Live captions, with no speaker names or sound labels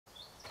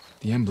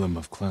The emblem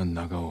of Clan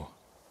Nagao.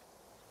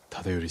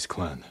 Tadayori's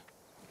clan.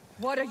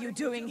 What are you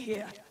doing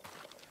here?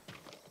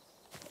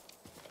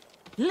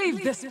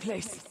 Leave this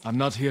place! I'm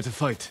not here to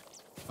fight.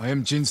 I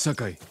am Jin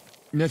Sakai,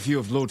 nephew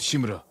of Lord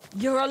Shimura.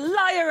 You're a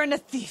liar and a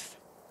thief!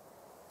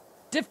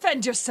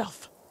 Defend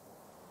yourself!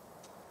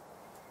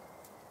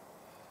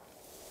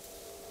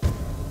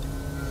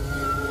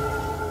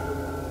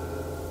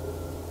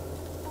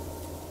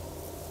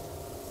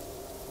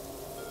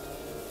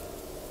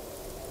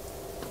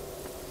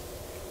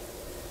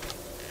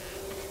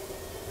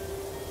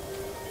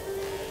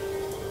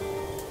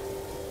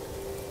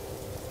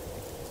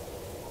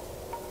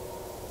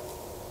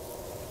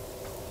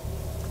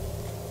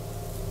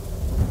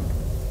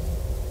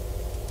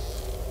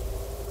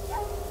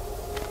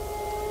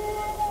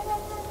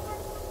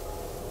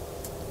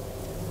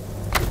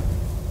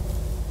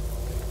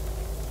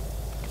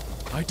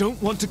 I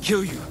don't want to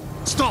kill you.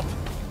 Stop!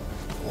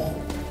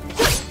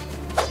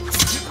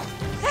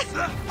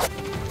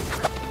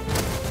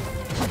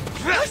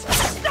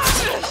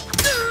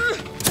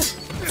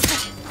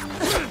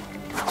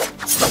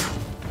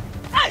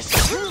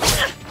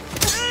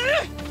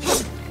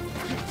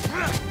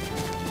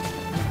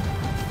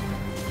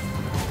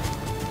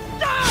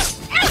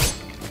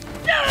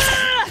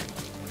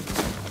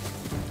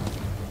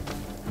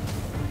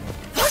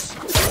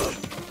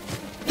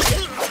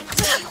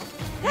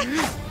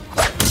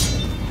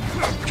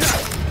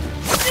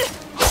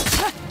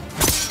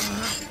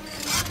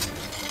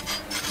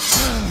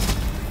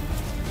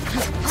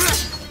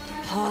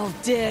 How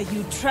dare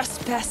you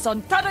trespass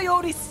on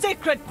Tadayori's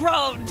sacred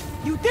ground!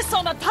 You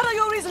dishonor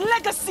Tadayori's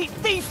legacy,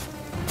 thief!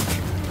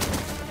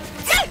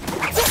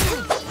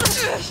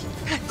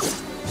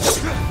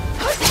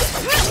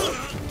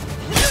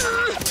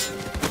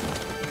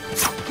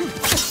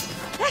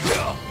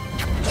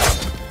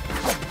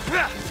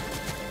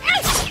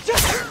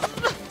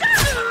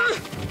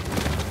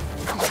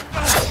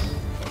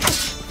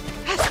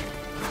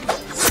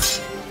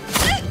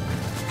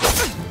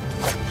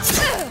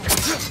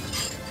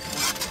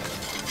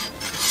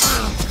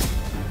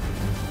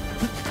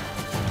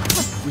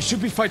 We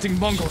should be fighting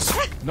Mongols,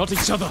 not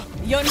each other.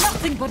 You're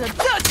nothing but a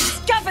dirty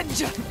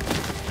scavenger!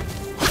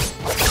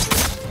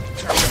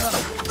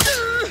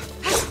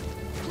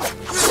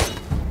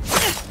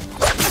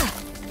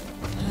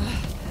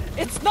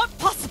 It's not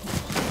possible!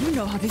 You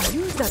know how to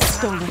use that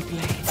stolen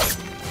blade.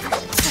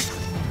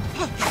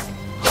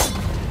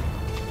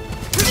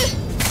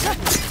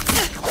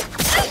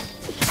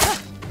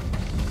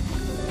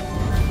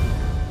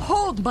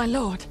 Hold, my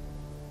lord!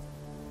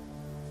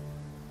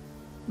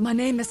 My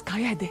name is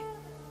Kaede.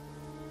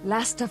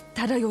 Last of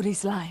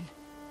Tadayori's line.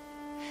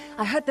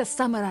 I heard the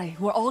samurai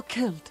were all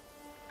killed.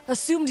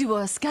 Assumed you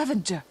were a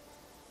scavenger.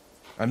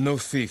 I'm no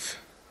thief.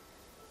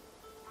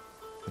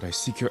 But I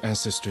seek your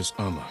ancestors'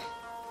 armor.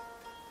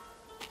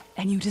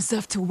 And you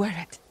deserve to wear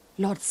it,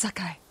 Lord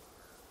Sakai.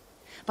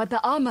 But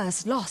the armor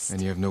is lost.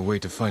 And you have no way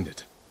to find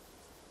it.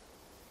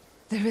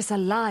 There is a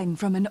line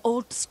from an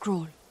old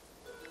scroll.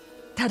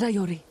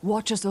 Tadayori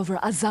watches over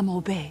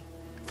Azamo Bay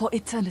for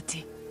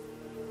eternity.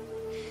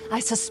 I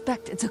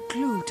suspect it's a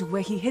clue to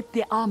where he hid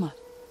the armor.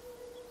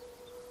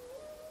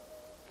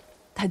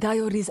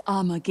 Tadayori's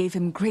armor gave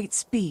him great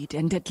speed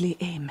and deadly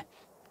aim.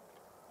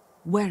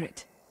 Wear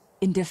it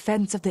in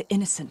defense of the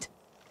innocent,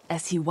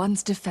 as he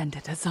once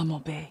defended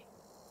Azamo Bay.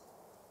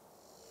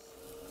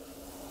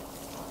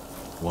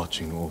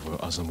 Watching over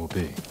Azamo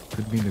Bay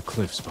could mean the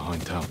cliffs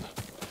behind town.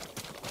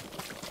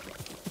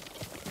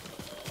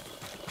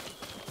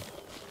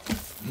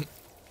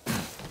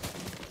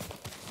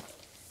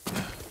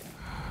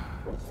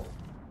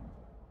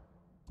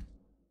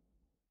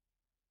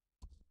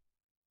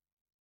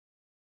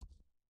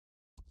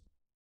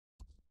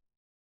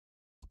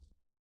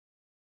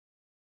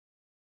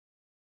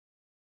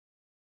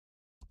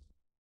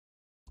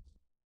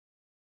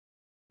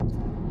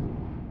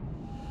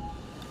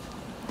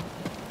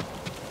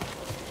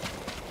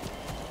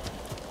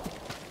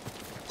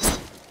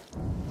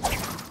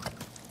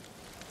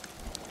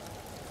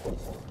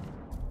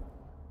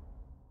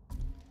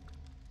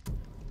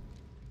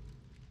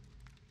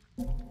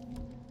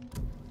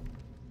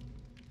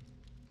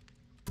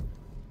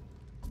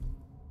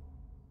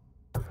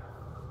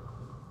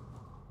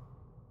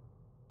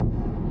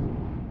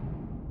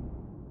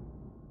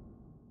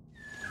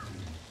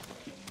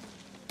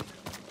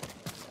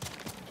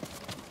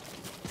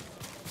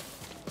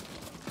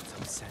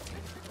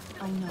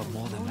 I know. But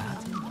more than that,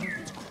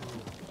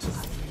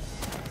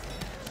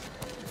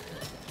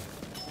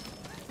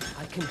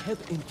 I can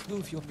help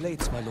improve your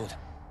blades, my lord.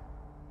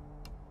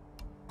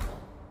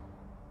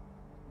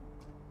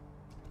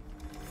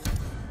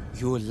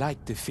 You'll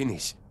like the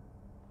finish.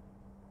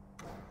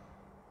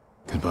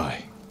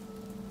 Goodbye.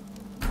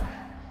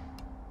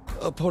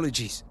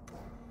 Apologies.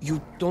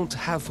 You don't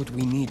have what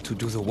we need to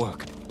do the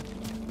work.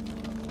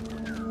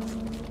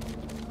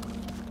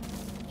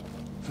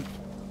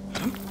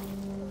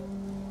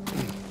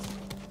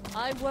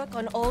 I work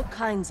on all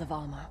kinds of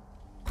armor.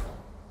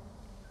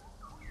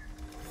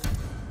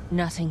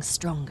 Nothing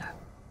stronger.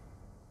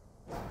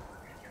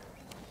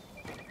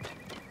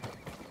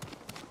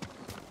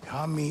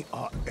 Kami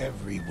are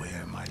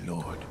everywhere, my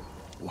lord.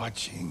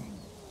 Watching.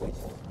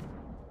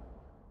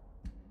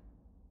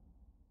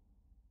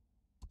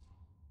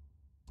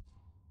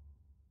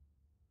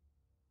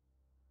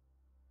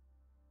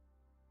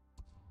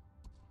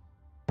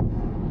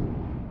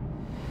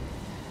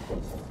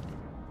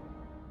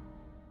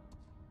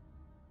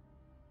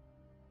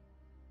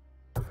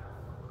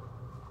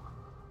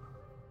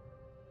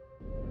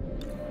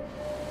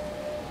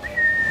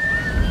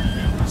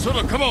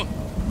 Sora, come on!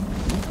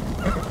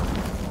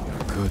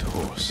 Good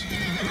horse.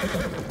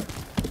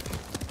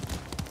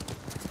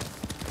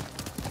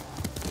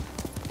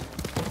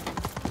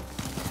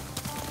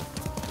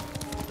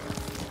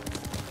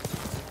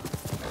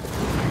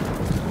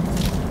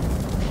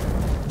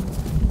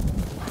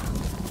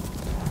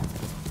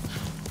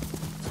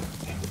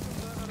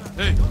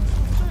 Hey!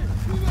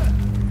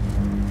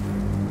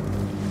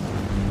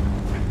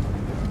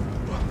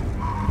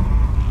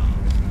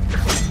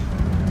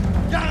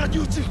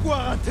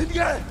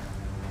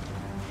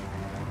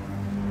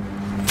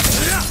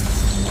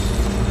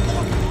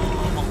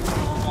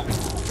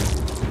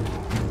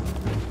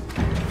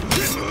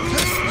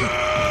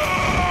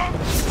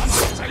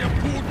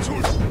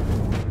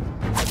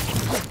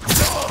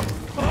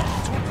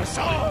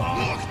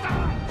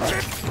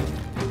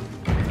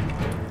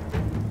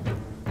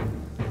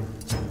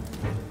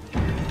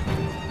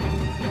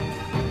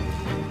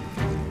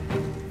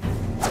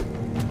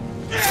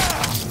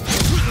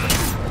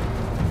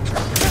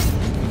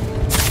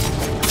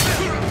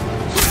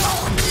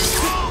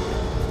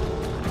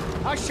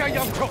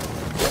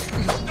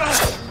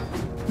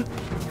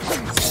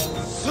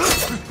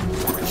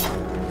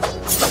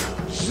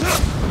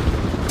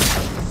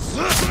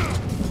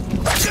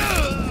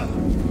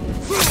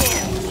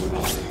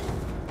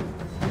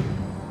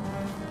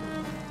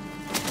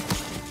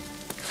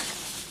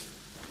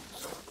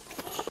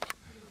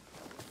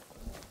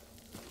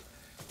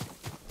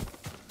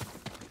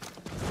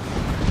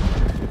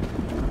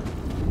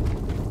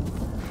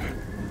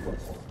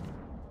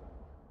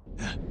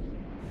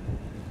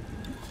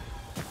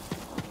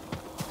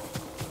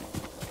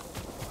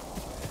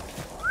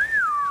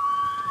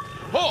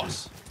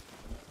 Horse!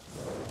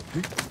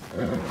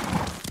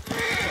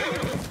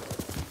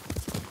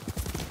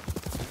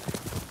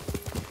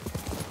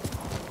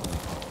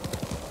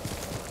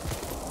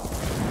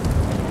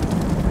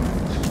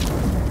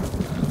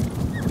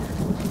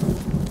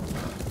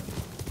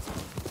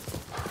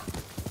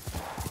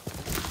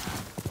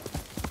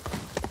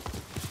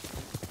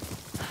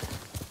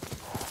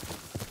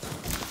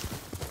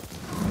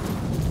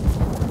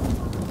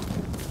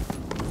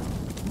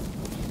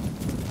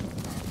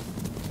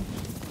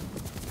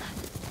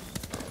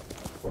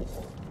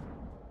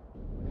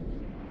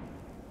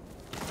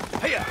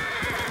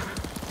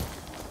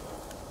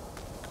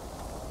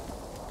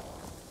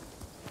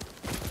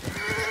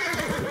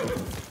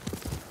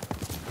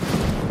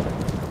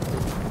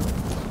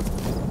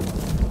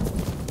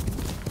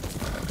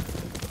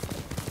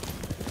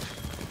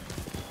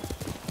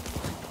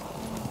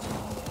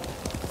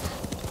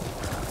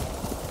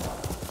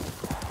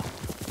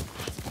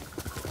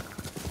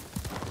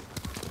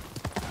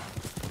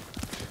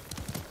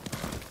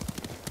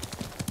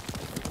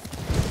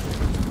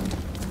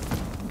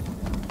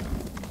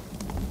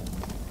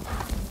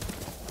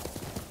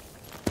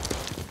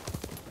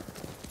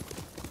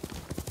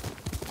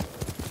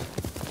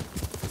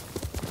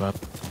 But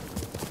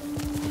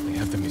they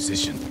have the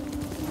musician.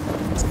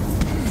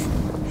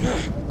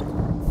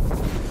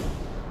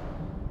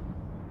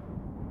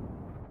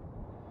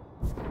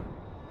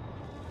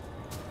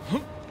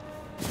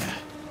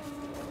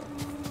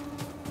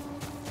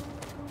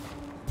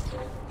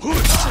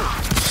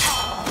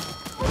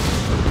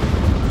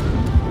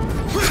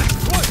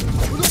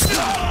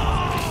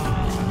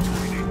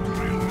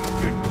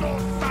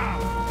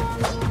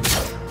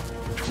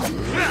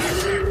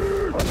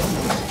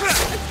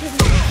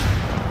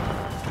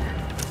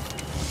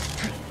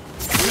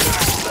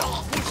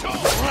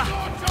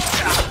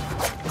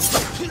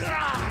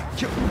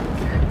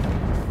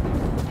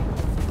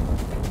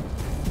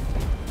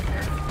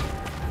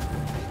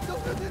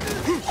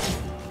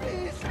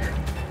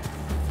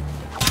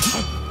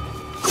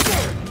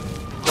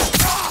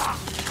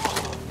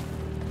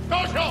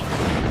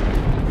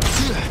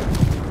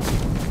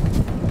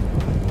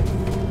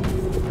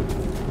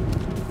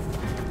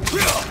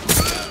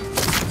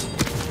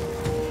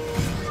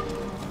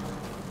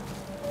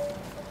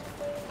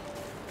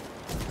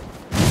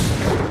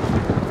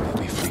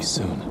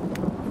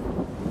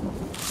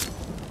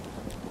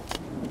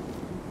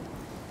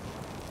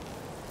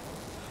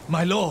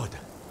 My lord,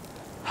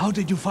 how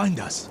did you find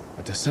us?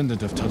 A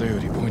descendant of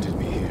Tadayori pointed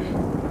me here.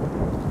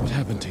 What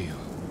happened to you?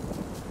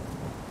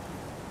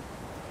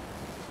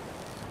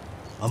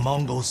 A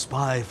Mongol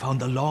spy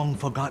found a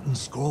long-forgotten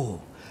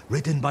scroll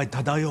written by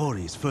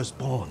Tadayori's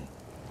firstborn.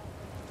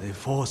 They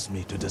forced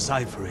me to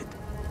decipher it,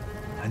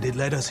 and it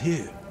led us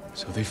here.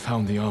 So they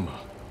found the armor?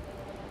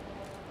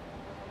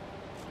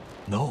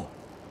 No,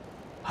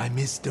 I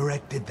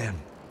misdirected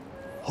them,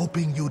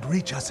 hoping you'd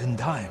reach us in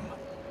time.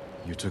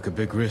 You took a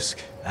big risk.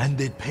 And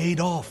it paid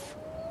off.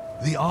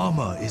 The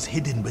armor is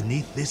hidden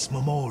beneath this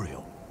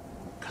memorial.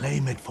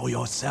 Claim it for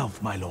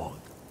yourself, my lord.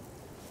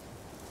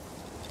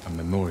 A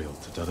memorial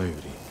to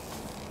Tadayori.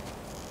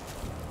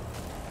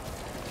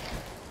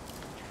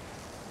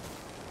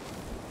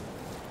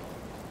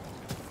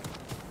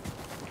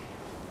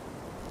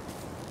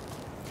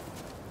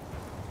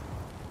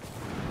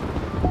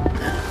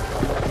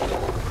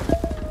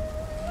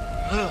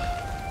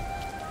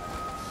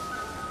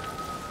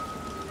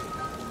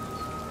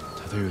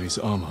 Tadayori's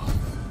armor.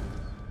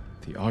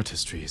 The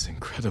artistry is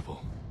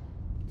incredible.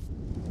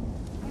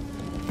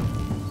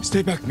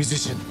 Stay back,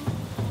 musician.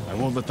 I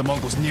won't let the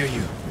Mongols near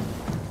you.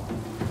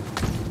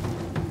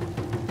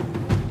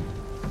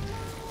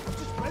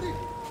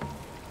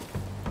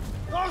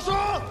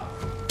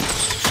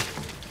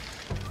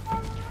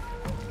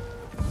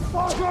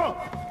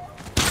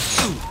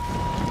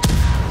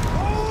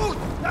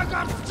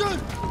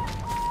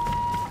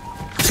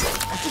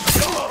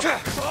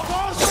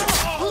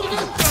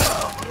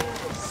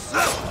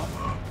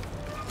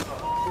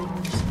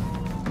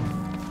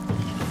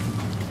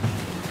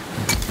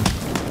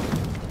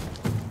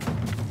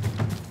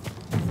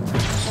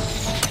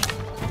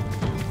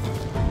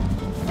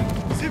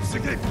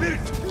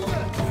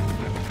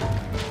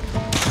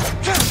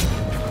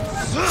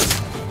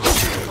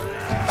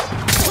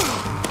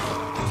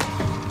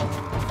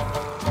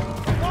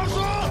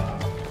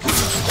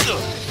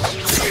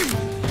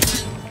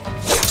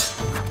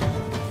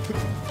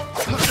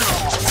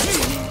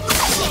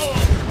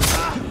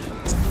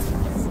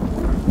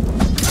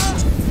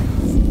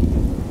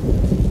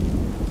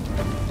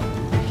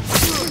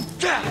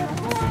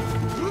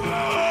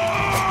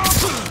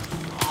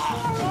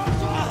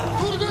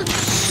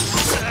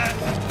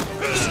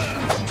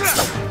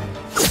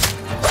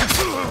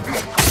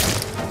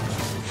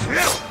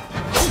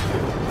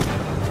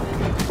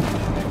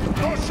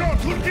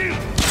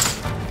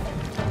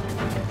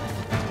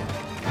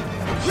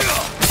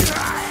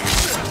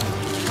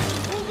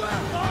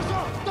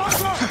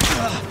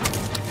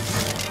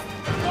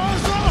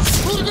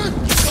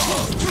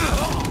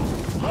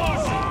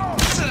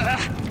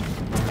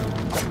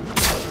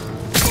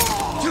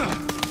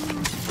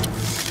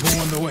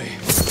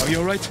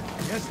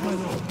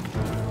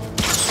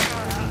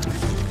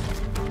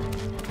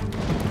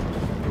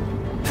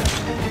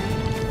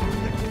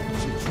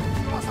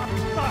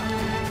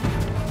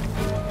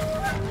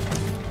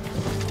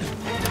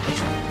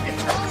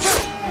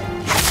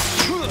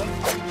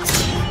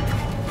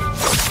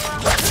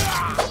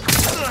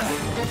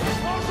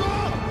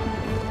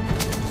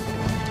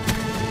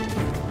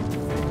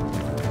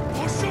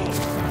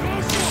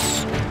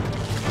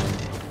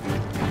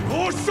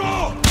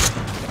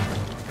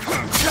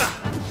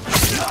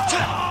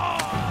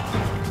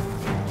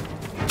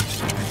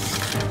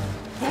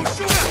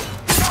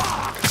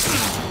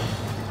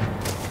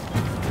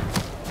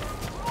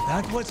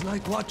 That was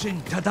like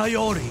watching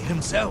Tadayori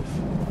himself.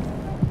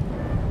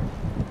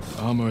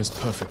 The armor is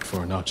perfect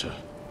for an archer.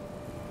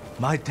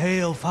 My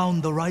tale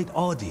found the right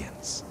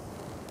audience.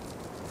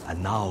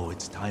 And now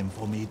it's time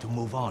for me to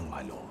move on,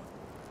 my lord.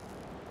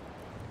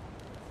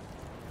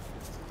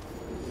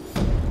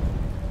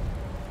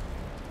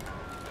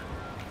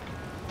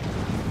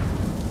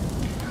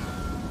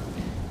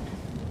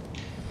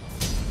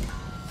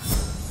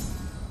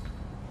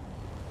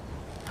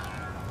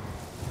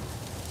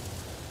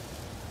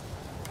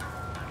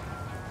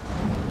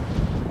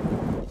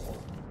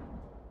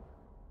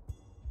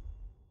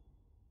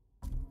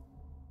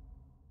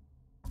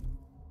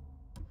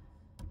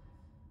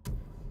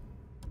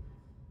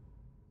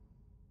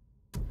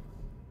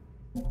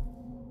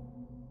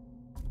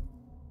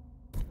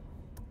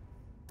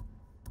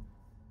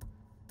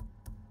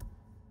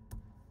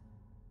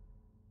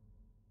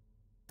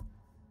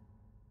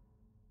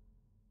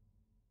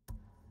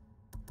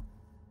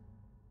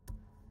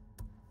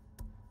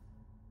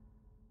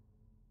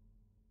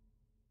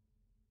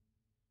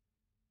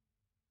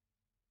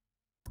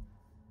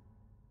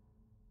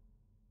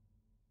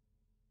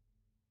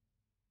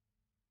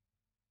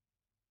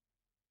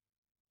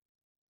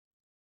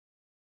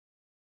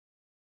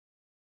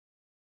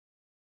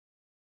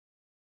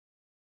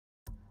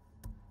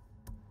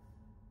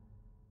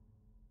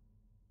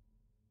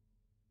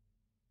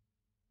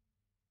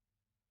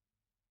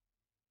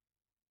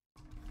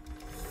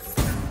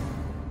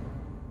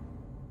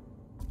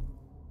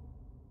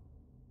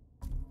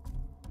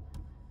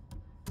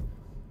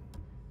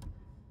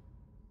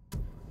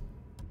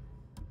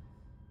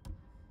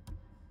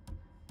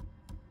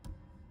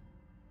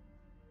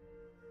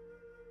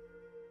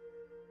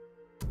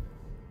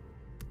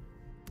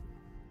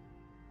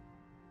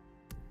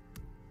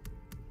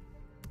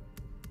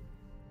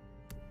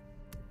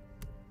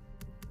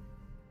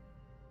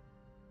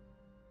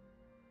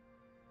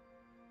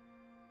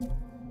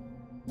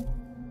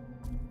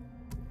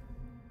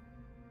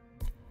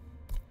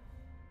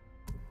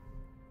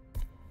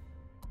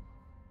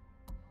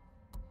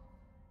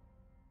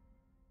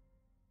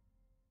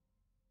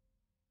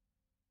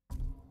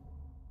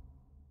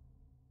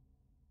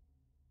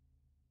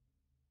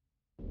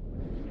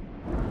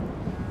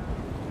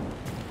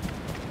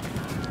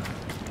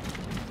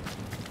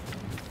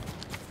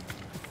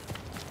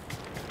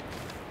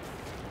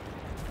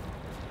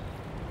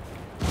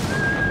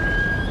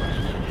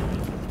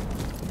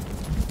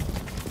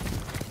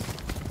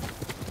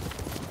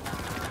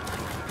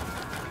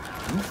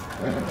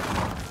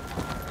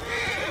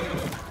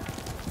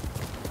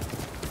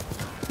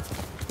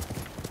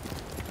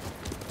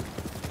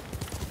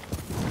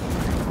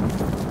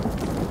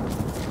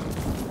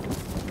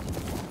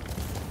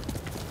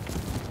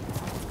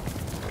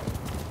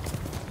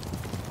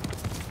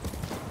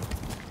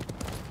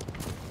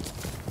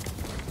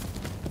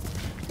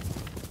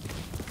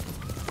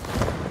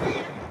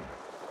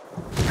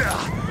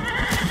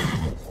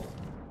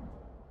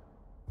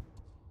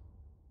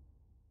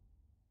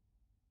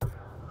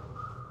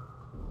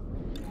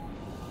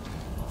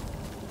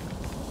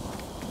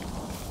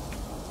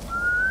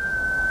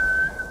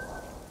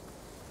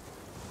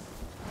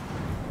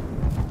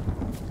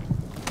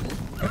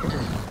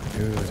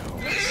 Good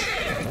horse.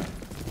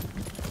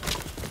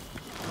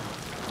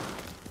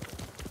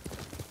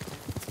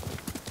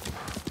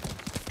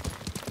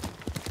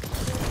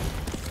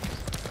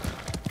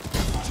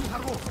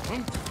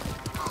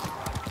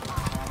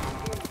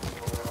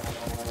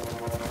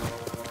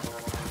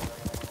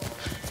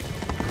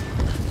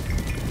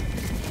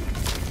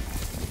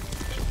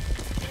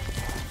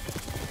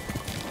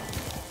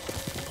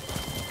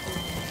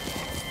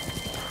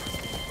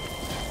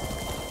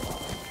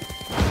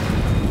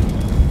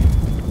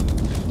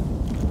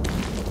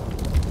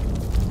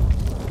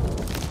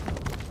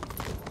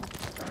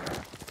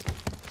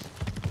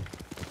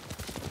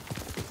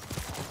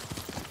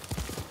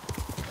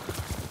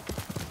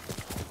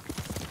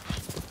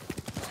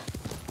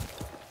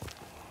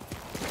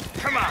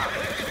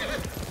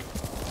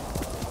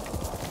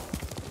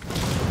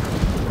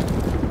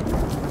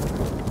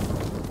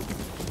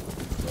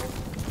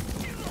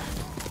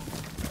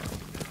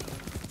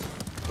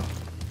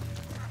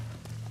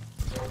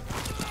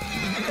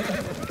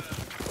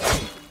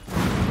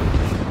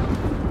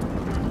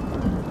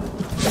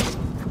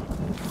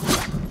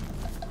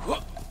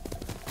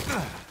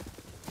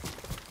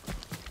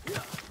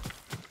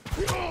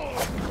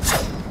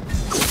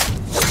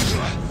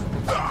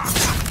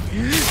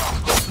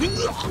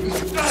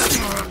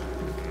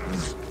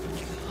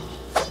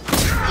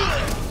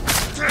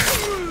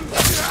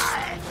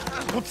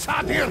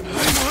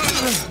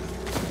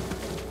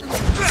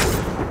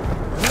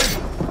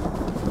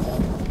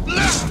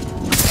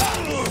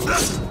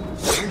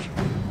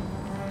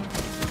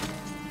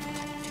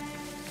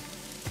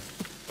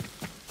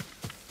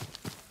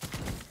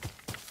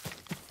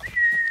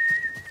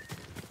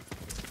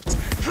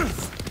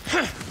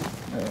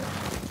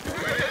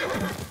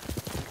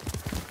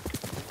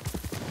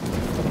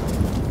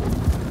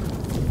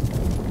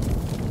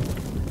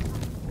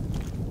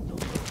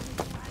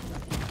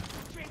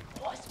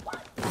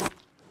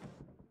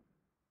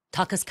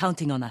 Taka's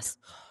counting on us.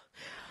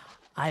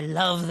 I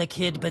love the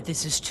kid, but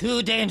this is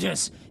too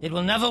dangerous. It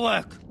will never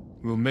work.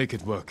 We'll make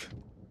it work.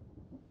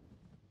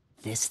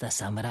 This the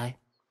samurai?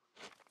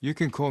 You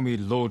can call me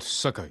Lord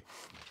Sakai.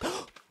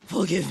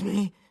 Forgive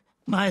me,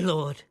 my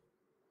lord.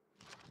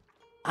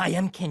 I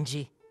am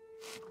Kenji,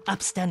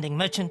 upstanding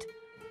merchant,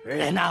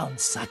 renowned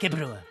sake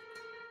brewer.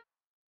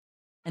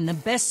 And the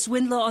best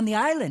swindler on the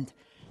island.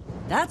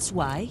 That's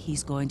why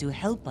he's going to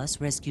help us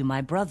rescue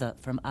my brother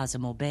from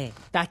Azamo Bay.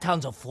 That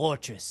town's a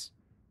fortress.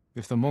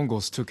 If the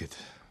Mongols took it,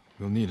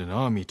 we'll need an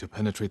army to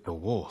penetrate the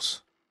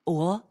walls.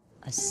 Or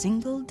a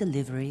single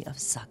delivery of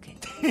sake.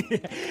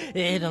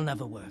 It'll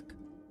never work.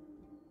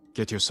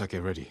 Get your sake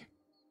ready.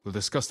 We'll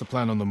discuss the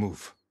plan on the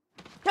move.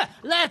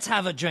 Let's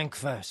have a drink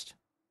first.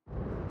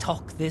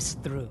 Talk this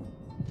through.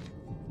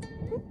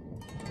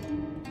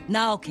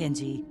 Now,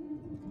 Kenji.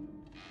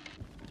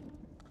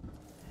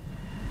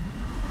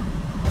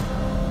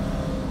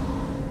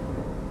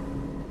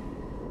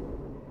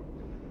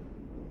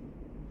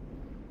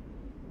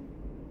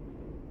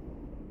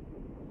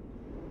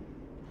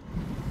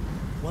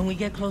 When we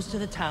get close to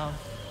the town,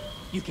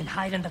 you can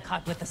hide in the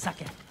cart with the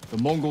sake. The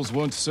Mongols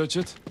won't search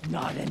it?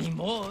 Not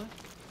anymore.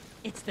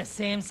 It's the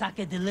same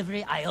sake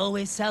delivery I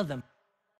always sell them.